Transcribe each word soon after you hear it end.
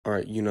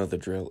Alright, you know the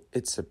drill.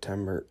 It's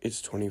September.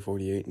 It's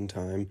 2048 in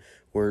time.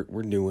 We're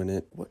doing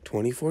it. What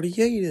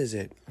 2048 is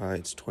it?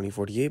 It's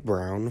 2048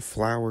 brown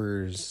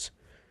flowers.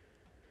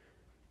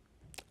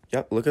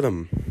 Yep, look at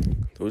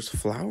them. Those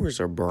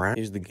flowers are brown.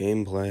 Here's the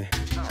gameplay.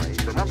 Sorry,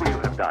 the number you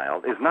have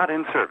dialed is not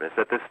in service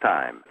at this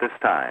time. This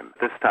time.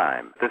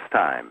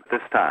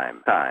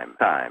 Time.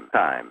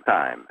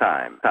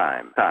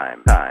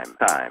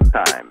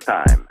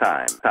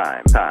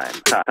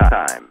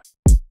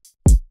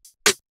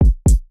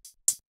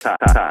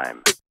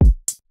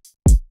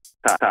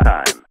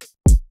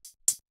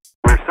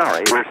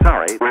 We're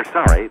sorry, this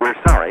time.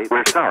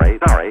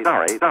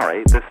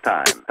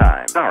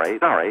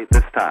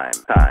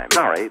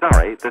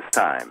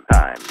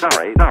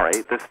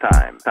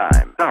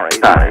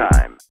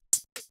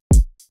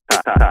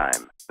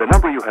 The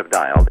number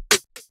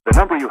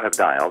you have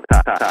dialed,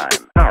 time.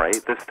 Sorry,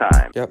 this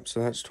time. Yep, so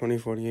that's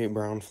 2048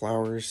 brown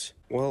flowers.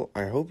 Well,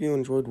 I hope you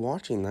enjoyed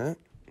watching that.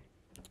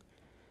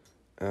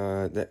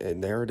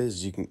 There it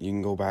is. You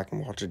can go back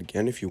and watch it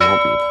again if you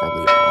want, but you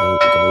probably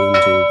aren't going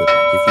to, but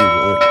if you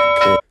want, you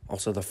could.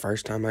 Also, the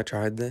first time I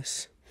tried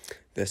this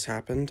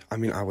happened. I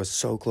mean, I was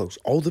so close.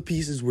 All the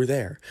pieces were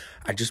there.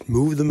 I just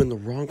moved them in the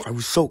wrong. I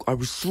was so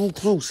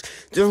close.